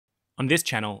On this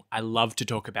channel, I love to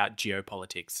talk about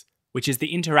geopolitics, which is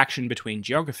the interaction between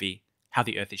geography, how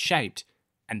the Earth is shaped,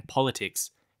 and politics,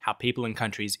 how people and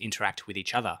countries interact with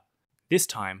each other. This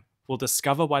time, we'll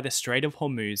discover why the Strait of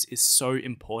Hormuz is so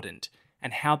important,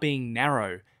 and how being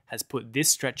narrow has put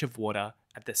this stretch of water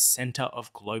at the center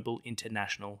of global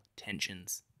international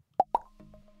tensions.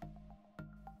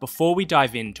 Before we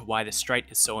dive into why the strait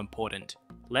is so important,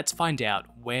 let's find out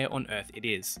where on Earth it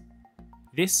is.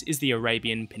 This is the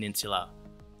Arabian Peninsula.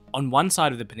 On one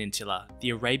side of the peninsula, the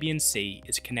Arabian Sea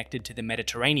is connected to the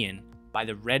Mediterranean by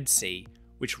the Red Sea,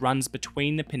 which runs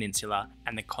between the peninsula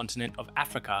and the continent of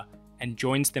Africa and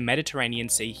joins the Mediterranean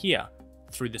Sea here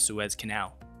through the Suez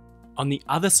Canal. On the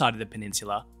other side of the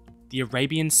peninsula, the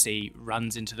Arabian Sea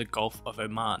runs into the Gulf of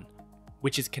Oman,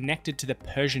 which is connected to the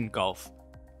Persian Gulf.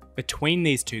 Between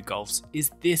these two gulfs is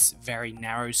this very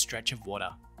narrow stretch of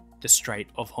water, the Strait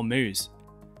of Hormuz.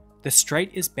 The strait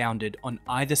is bounded on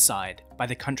either side by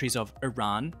the countries of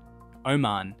Iran,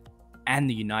 Oman, and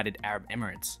the United Arab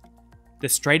Emirates. The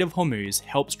Strait of Hormuz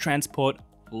helps transport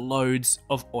loads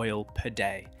of oil per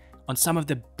day on some of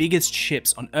the biggest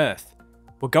ships on Earth.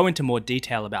 We'll go into more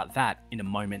detail about that in a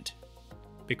moment.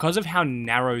 Because of how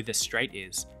narrow the strait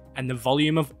is and the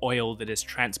volume of oil that is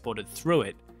transported through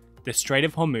it, the Strait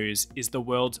of Hormuz is the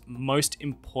world's most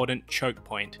important choke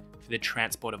point for the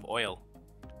transport of oil.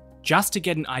 Just to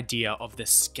get an idea of the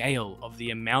scale of the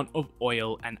amount of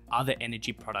oil and other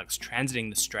energy products transiting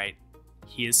the strait,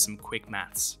 here's some quick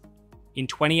maths. In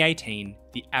 2018,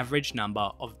 the average number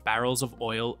of barrels of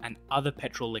oil and other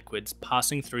petrol liquids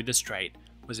passing through the strait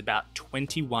was about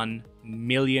 21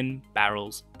 million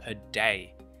barrels per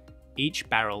day. Each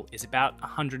barrel is about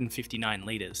 159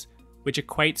 litres, which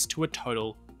equates to a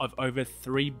total of over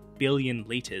 3 billion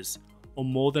litres, or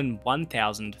more than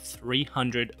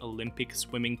 1,300 Olympic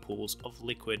swimming pools of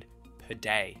liquid per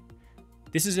day.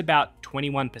 This is about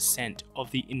 21% of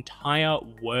the entire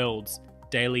world's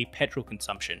daily petrol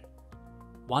consumption.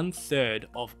 1/3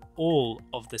 of all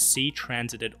of the sea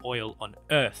transited oil on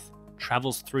Earth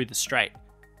travels through the strait,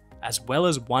 as well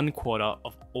as 1/4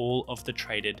 of all of the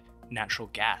traded natural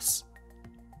gas.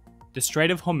 The Strait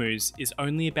of Hormuz is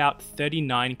only about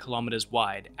 39 kilometers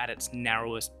wide at its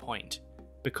narrowest point.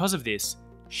 Because of this,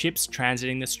 ships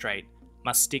transiting the strait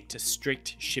must stick to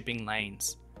strict shipping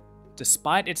lanes.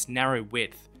 Despite its narrow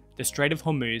width, the Strait of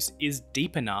Hormuz is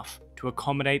deep enough to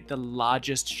accommodate the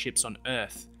largest ships on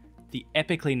Earth, the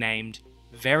epically named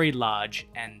Very Large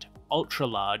and Ultra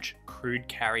Large crude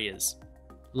carriers.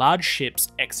 Large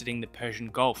ships exiting the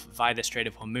Persian Gulf via the Strait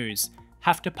of Hormuz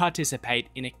have to participate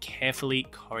in a carefully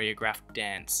choreographed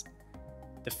dance.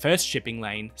 The first shipping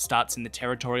lane starts in the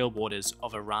territorial waters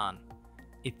of Iran.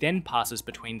 It then passes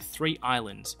between 3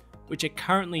 islands, which are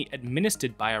currently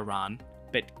administered by Iran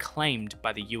but claimed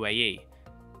by the UAE.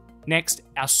 Next,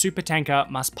 our supertanker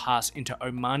must pass into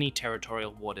Omani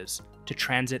territorial waters to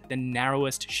transit the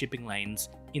narrowest shipping lanes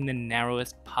in the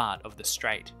narrowest part of the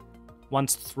strait.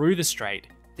 Once through the strait,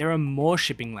 there are more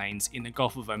shipping lanes in the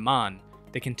Gulf of Oman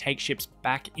that can take ships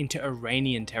back into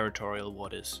Iranian territorial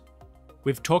waters.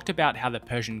 We've talked about how the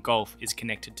Persian Gulf is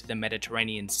connected to the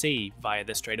Mediterranean Sea via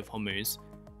the Strait of Hormuz,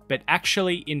 but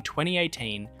actually in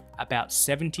 2018, about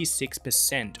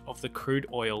 76% of the crude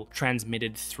oil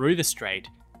transmitted through the strait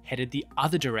headed the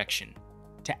other direction,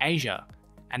 to Asia,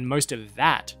 and most of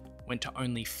that went to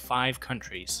only 5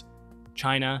 countries: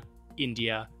 China,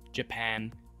 India,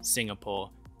 Japan,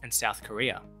 Singapore, and South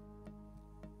Korea.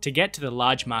 To get to the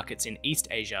large markets in East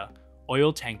Asia,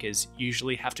 oil tankers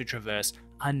usually have to traverse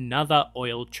another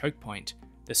oil choke point,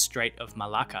 the Strait of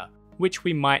Malacca, which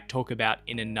we might talk about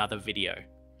in another video.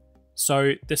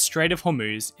 So the Strait of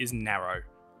Hormuz is narrow,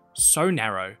 so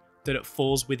narrow that it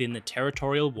falls within the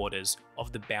territorial waters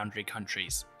of the boundary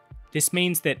countries. This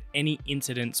means that any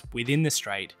incidents within the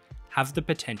strait have the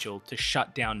potential to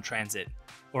shut down transit,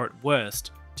 or at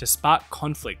worst, to spark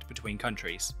conflict between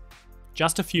countries.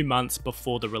 Just a few months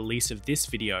before the release of this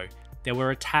video, there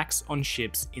were attacks on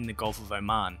ships in the Gulf of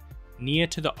Oman, near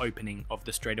to the opening of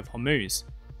the Strait of Hormuz.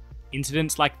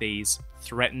 Incidents like these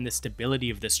threaten the stability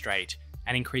of the strait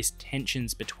and increase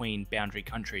tensions between boundary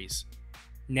countries.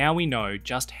 Now we know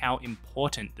just how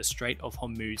important the Strait of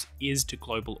Hormuz is to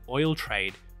global oil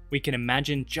trade, we can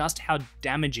imagine just how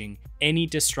damaging any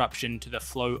disruption to the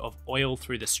flow of oil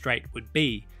through the strait would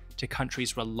be to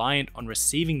countries reliant on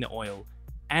receiving the oil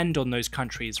and on those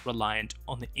countries reliant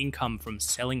on the income from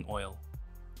selling oil.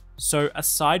 So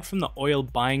aside from the oil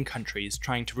buying countries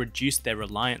trying to reduce their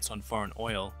reliance on foreign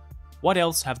oil, what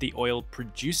else have the oil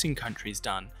producing countries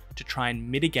done to try and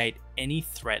mitigate any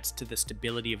threats to the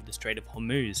stability of the Strait of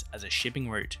Hormuz as a shipping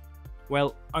route?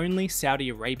 Well, only Saudi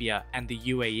Arabia and the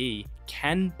UAE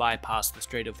can bypass the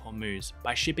Strait of Hormuz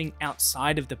by shipping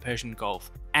outside of the Persian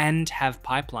Gulf and have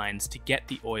pipelines to get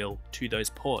the oil to those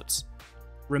ports.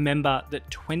 Remember that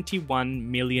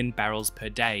 21 million barrels per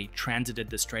day transited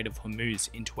the Strait of Hormuz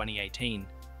in 2018.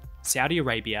 Saudi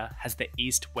Arabia has the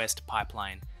East-West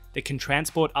pipeline that can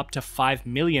transport up to 5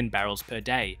 million barrels per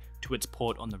day to its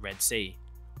port on the Red Sea.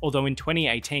 Although in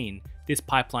 2018, this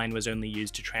pipeline was only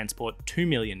used to transport 2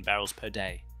 million barrels per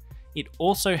day. It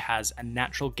also has a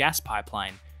natural gas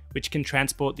pipeline, which can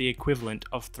transport the equivalent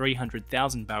of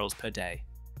 300,000 barrels per day.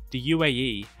 The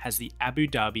UAE has the Abu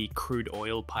Dhabi crude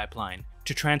oil pipeline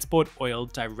to transport oil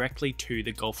directly to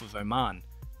the Gulf of Oman,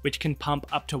 which can pump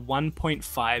up to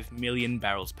 1.5 million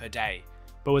barrels per day,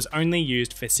 but was only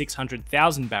used for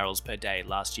 600,000 barrels per day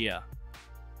last year.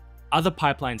 Other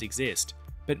pipelines exist,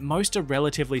 but most are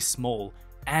relatively small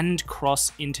and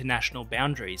cross international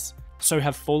boundaries, so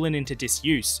have fallen into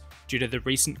disuse due to the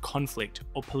recent conflict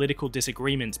or political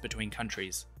disagreements between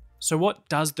countries. So what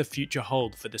does the future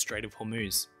hold for the Strait of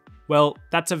Hormuz? Well,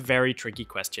 that's a very tricky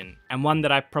question, and one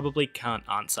that I probably can't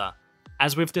answer.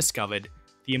 As we've discovered,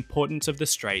 the importance of the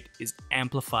strait is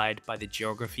amplified by the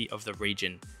geography of the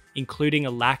region, including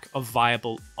a lack of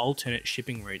viable alternate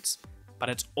shipping routes. But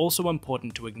it's also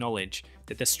important to acknowledge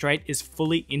that the strait is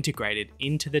fully integrated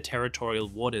into the territorial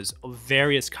waters of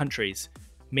various countries,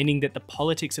 meaning that the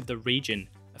politics of the region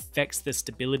affects the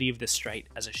stability of the strait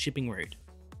as a shipping route.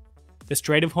 The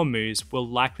Strait of Hormuz will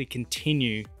likely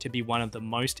continue to be one of the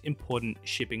most important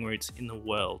shipping routes in the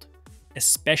world,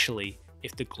 especially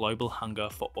if the global hunger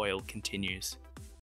for oil continues.